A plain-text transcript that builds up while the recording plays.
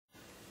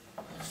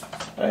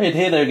Alright,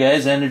 hey there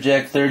guys,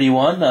 Enderjack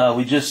 31.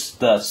 We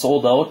just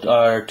sold out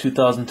our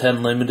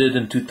 2010 Limited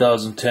and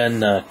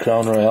 2010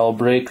 Crown Royale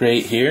break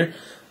right here.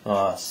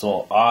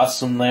 So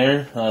awesome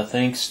there.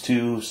 Thanks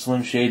to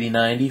Slim Shady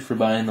 90 for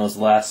buying those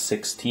last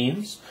 6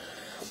 teams.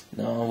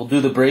 We'll do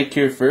the break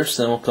here first,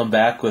 then we'll come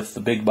back with the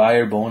big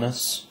buyer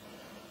bonus.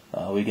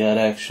 We got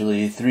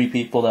actually 3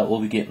 people that will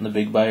be getting the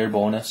big buyer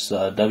bonus.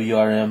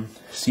 WRM,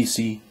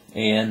 CC,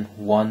 AN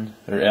 1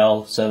 or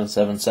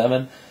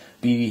L777,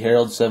 BD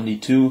Harold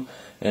 72,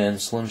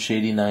 and Slim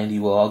Shady 90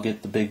 will all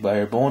get the big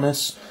buyer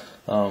bonus,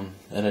 and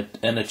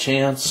a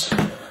chance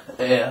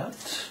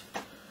at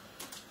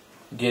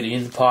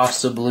getting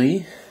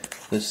possibly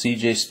the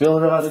CJ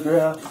Spiller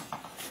autograph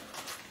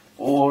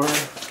or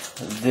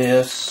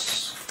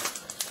this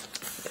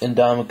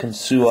Ndamukong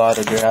Suh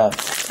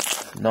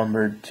autograph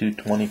numbered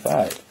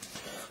 225.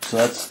 So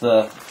that's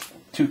the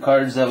 2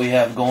 cards that we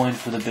have going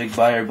for the big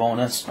buyer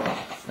bonus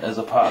as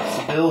a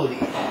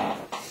possibility.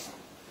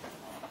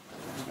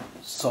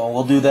 So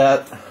we'll do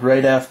that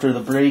right after the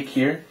break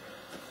here.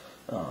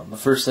 The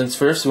first things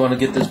first, we want to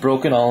get this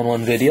broken all in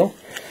one video.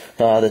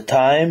 The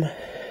time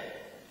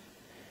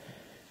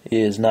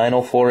is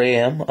 9:04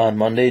 a.m. on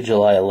Monday,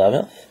 July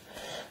 11th.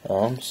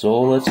 So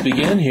let's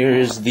begin. Here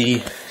is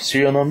the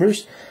serial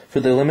numbers for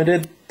the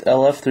Limited,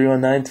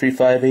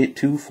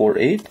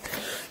 LF319358248,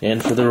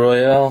 and for the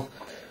Royale,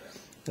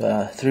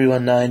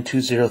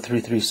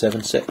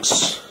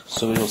 319203376.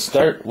 So we will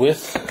start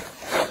with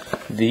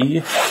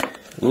the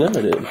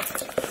Limited.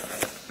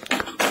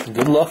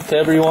 Good luck to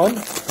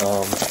everyone.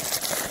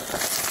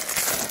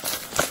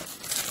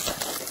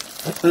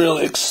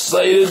 Really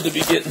excited to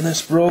be getting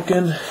this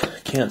broken.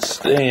 Can't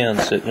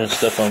stand sitting and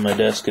stuff on my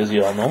desk, as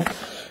you all know.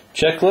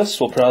 Checklist,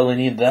 we'll probably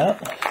need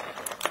that.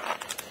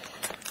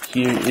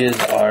 Here is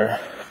our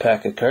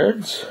pack of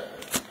cards.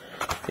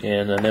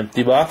 And an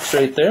empty box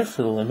right there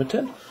for the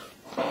Limited.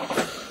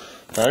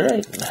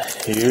 Alright,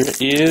 here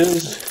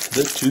is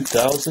the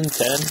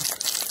 2010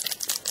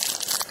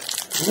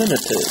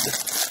 Limited.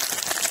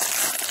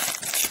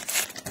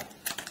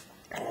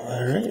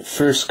 Alright,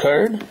 first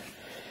card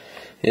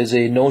is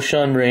a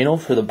No-Shun Reno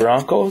for the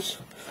Broncos,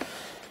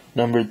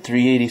 numbered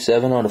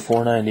 387 out of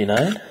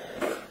 499.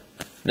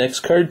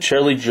 Next card,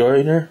 Charlie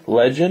Joyner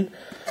Legend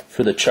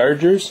for the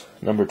Chargers,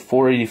 numbered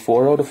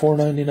 484 out of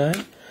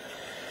 499.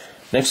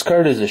 Next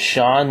card is a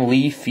Sean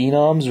Lee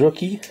Phenoms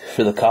rookie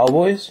for the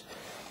Cowboys,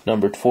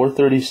 numbered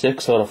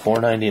 436 out of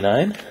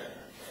 499.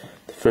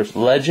 The first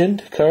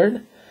Legend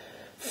card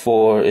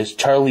is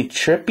Charlie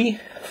Trippy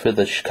for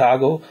the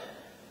Chicago,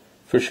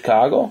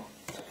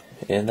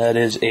 and that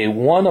is a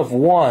 1 of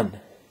 1.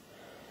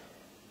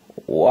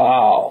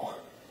 Wow.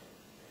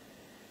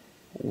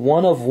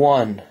 1 of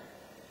 1.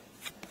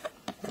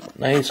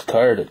 Nice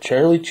card, a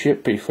Charlie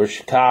Trippy for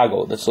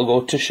Chicago. This will go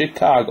to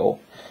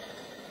Chicago.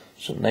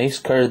 So nice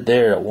card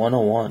there, a 1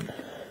 of 1.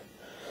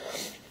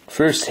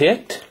 First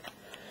hit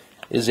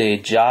is a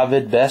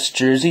Javid Best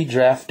jersey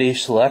draft day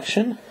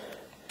selection,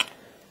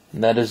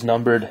 and that is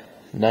numbered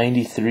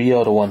 93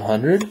 out of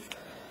 100.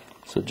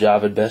 So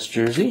Javid Best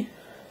jersey.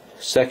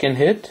 Second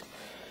hit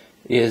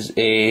is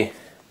a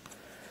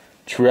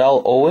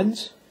Terrell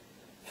Owens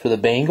for the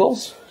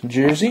Bengals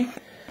jersey,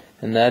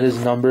 and that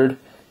is numbered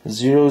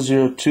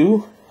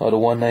 002 out of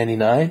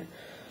 199.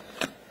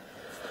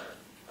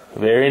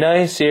 Very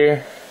nice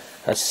here.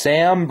 A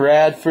Sam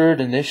Bradford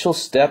Initial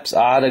Steps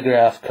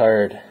autograph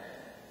card.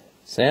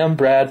 Sam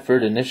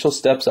Bradford Initial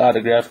Steps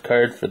autograph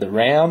card for the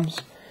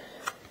Rams,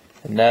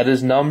 and that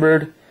is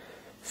numbered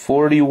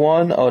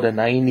 41 out of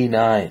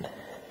 99.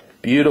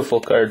 Beautiful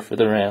card for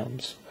the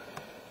Rams.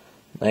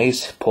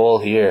 Nice pull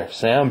here.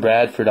 Sam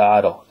Bradford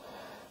auto.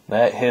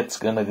 That hit's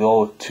going to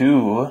go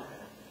to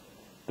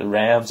the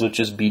Rams, which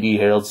is BD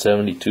Harold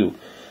 72.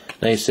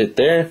 Nice hit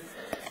there.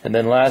 And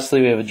then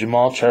lastly, we have a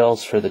Jamal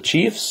Charles for the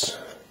Chiefs,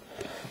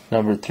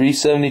 number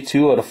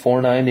 372 out of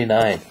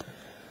 499.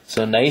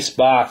 So nice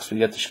box. We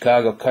got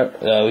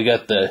the we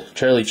got the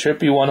Charlie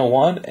Trippy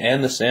 101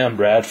 and the Sam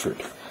Bradford.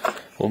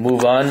 We'll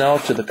move on now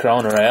to the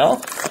Crown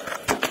Royale.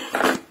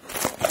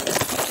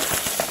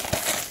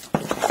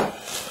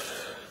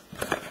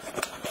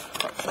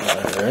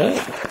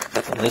 Alright,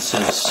 this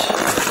is,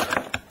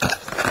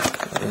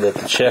 we got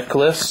the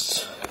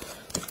checklist,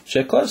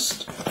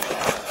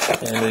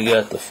 and we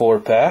got the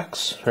 4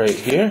 packs right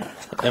here,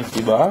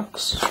 empty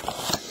box.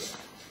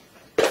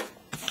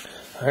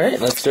 Alright,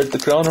 let's start the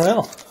Crown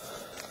Royale.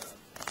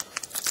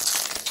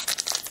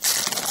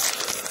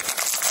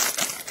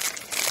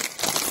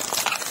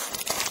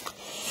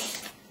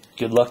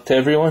 Good luck to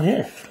everyone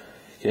here.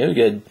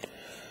 Okay,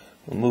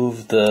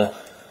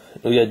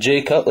 we got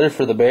Jay Cutler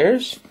for the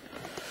Bears.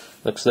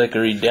 Looks like a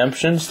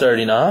redemption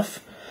starting off.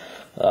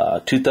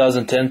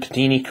 2010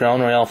 Panini Crown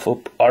Royale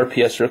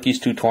RPS Rookies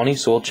 220,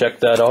 so we'll check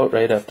that out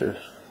right after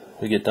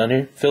we get done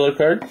here. Filler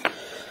card.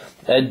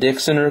 Ed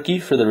Dixon rookie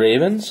for the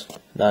Ravens,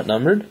 not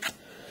numbered.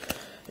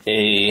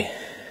 A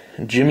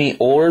Jimmy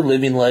Orr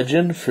Living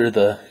Legend for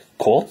the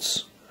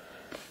Colts.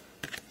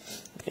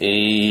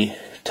 A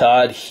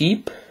Todd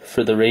Heap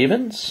for the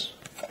Ravens.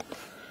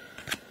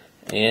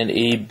 and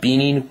a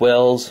Beanie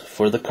Wells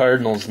for the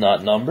Cardinals,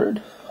 not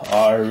numbered.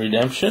 Our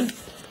redemption,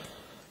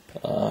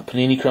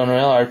 Panini Crown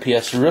Royale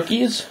RPS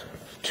Rookies,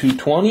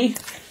 220.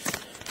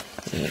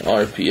 And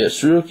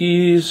RPS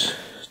Rookies,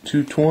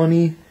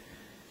 220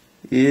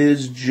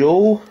 is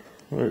Joe,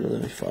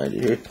 let me find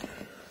it here,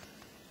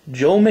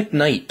 Joe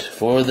McKnight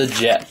for the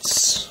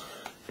Jets.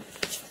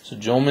 So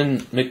Joe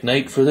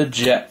McKnight for the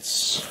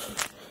Jets.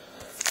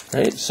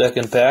 Right,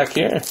 second pack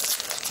here.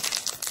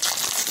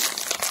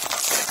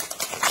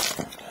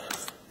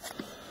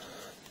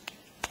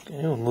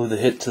 Okay, we'll move the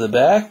hit to the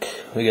back.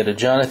 We got a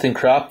Jonathan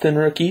Cropton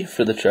rookie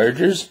for the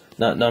Chargers,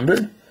 not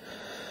numbered.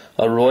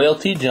 A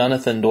Royalty,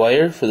 Jonathan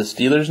Dwyer for the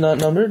Steelers, not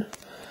numbered.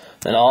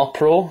 An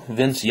All-Pro,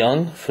 Vince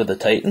Young for the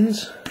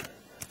Titans.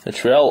 A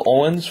Terrell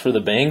Owens for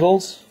the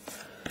Bengals.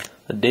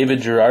 A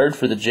David Gerard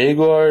for the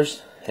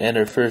Jaguars. And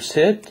our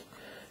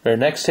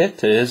next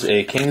hit is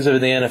a Kings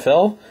of the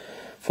NFL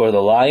for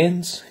the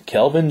Lions.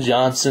 Kelvin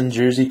Johnson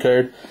jersey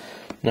card,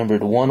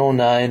 numbered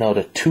 109 out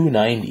of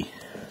 290.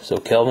 So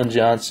Kelvin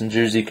Johnson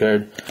jersey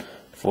card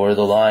for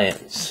the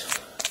Lions.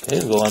 Okay,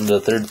 we'll go on to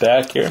the third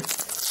pack here.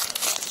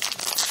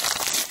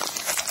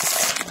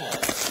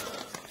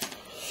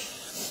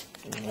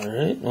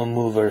 Alright, we'll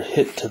move our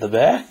hit to the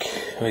back.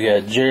 We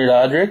got Jared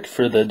Odrick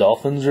for the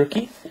Dolphins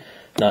rookie,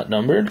 not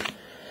numbered.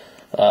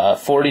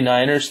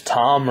 49ers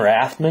Tom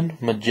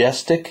Rathman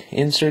Majestic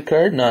insert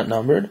card, not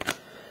numbered.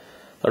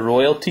 A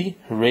Royalty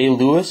Ray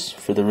Lewis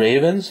for the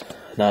Ravens,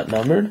 not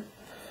numbered.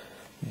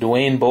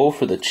 Dwayne Bowe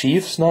for the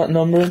Chiefs, not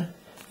numbered.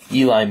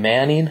 Eli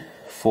Manning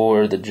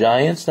for the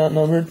Giants, not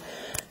numbered.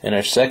 And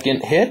our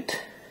second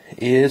hit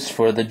is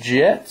for the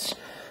Jets,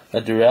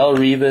 a Darrelle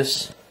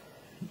Revis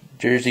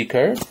jersey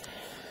card.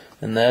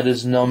 And that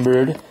is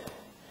numbered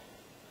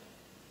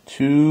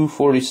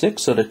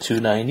 246 out of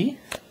 290.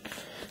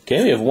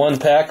 Okay, we have one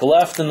pack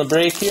left in the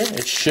break here.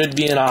 It should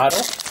be an auto.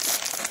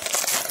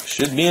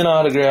 Should be an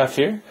autograph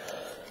here.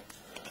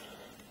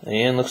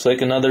 And looks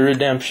like another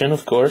redemption,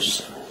 of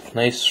course.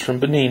 Nice from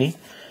Panini.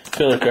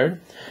 Filler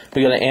card.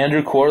 We got an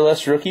Andrew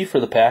Corliss rookie for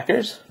the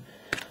Packers.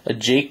 A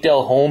Jake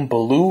Delhomme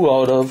Blue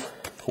out of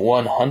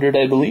 100,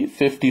 I believe.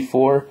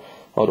 54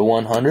 out of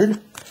 100.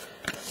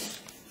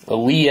 A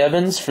Lee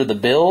Evans for the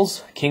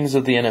Bills, Kings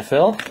of the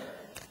NFL.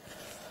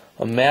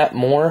 A Matt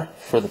Moore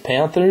for the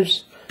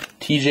Panthers.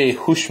 TJ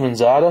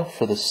Hushmanzada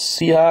for the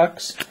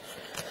Seahawks.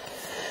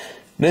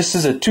 This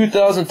is a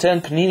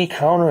 2010 Panini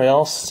Crown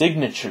Royale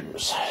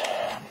Signatures.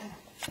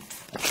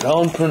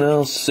 Crown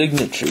Royale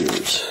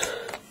Signatures.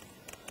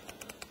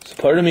 So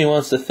part of me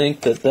wants to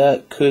think that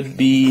that could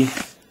be...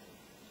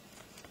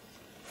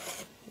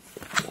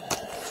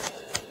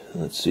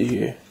 Let's see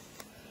here.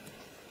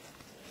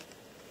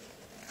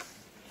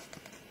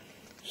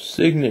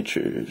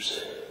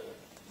 Signatures.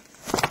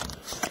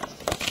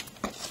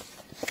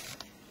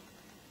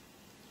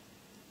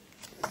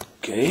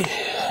 Okay,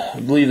 I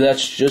believe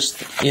that's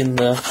just in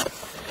the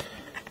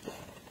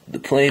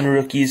plain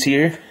rookies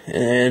here.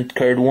 And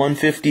card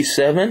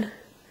 157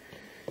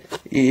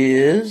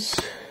 is,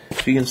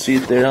 if you can see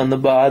it there on the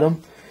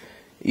bottom,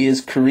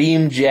 is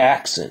Kareem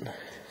Jackson.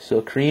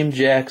 So Kareem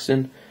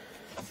Jackson,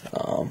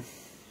 I'm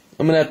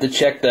going to have to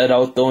check that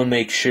out though and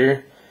make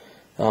sure.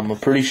 I'm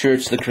pretty sure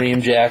it's the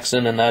Kareem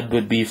Jackson, and that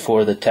would be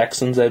for the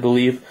Texans, I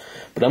believe.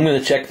 But I'm going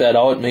to check that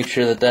out and make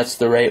sure that that's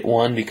the right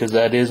one, because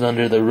that is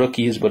under the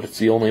rookies, but it's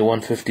the only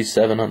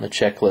 157 on the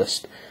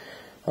checklist.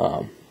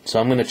 So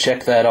I'm going to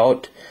check that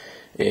out,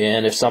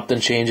 and if something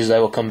changes, I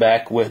will come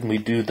back when we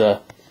do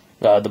the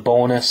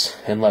bonus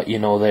and let you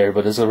know there.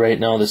 But as of right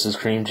now, this is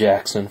Kareem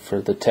Jackson for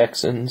the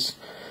Texans,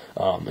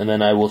 and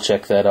then I will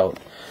check that out.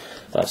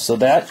 So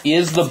that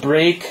is the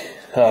break.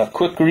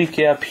 Quick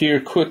recap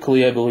here,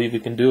 quickly, I believe we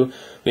can do.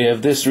 We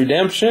have this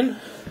redemption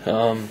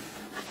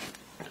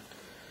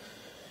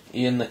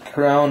in the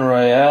Crown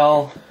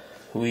Royale.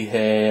 We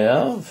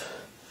have,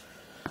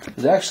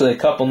 there's actually a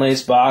couple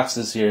nice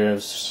boxes here.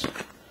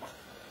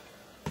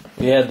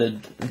 We had the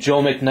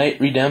Joe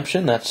McKnight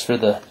redemption, that's for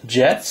the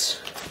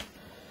Jets.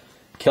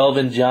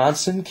 Kelvin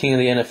Johnson, King of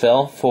the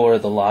NFL for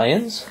the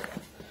Lions.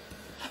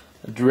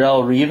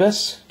 Darrelle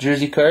Revis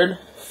jersey card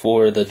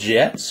for the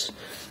Jets.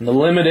 And the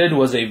limited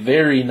was a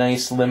very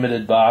nice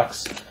limited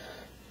box.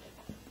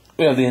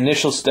 We have the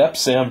initial step,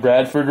 Sam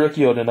Bradford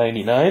rookie out of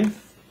 99.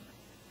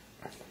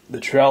 The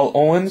Terrell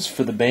Owens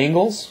for the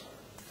Bengals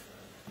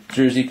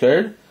jersey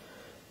card.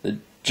 The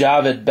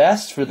Javed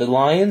Best for the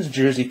Lions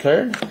jersey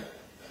card.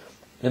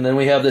 And then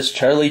we have this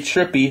Charlie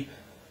Trippy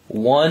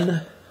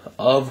 1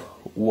 of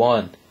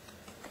 1.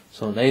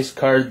 So nice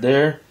card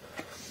there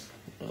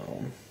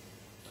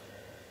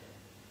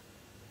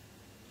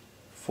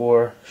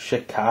for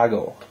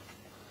Chicago.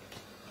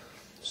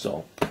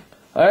 So,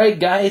 alright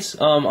guys,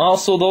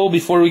 also though,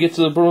 before we get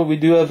to the break,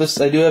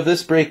 I do have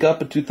this break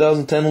up, a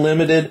 2010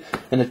 Limited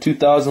and a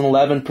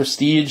 2011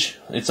 Prestige.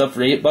 It's up for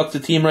 $8 a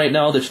team right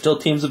now. There's still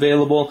teams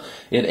available.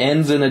 It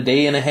ends in a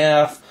day and a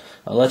half.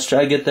 Let's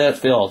try to get that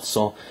filled.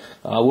 So,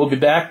 we'll be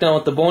back now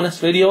with the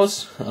bonus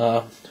videos.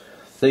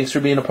 Thanks for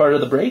being a part of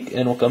the break,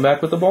 and we'll come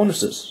back with the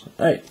bonuses.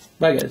 Alright,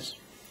 bye guys.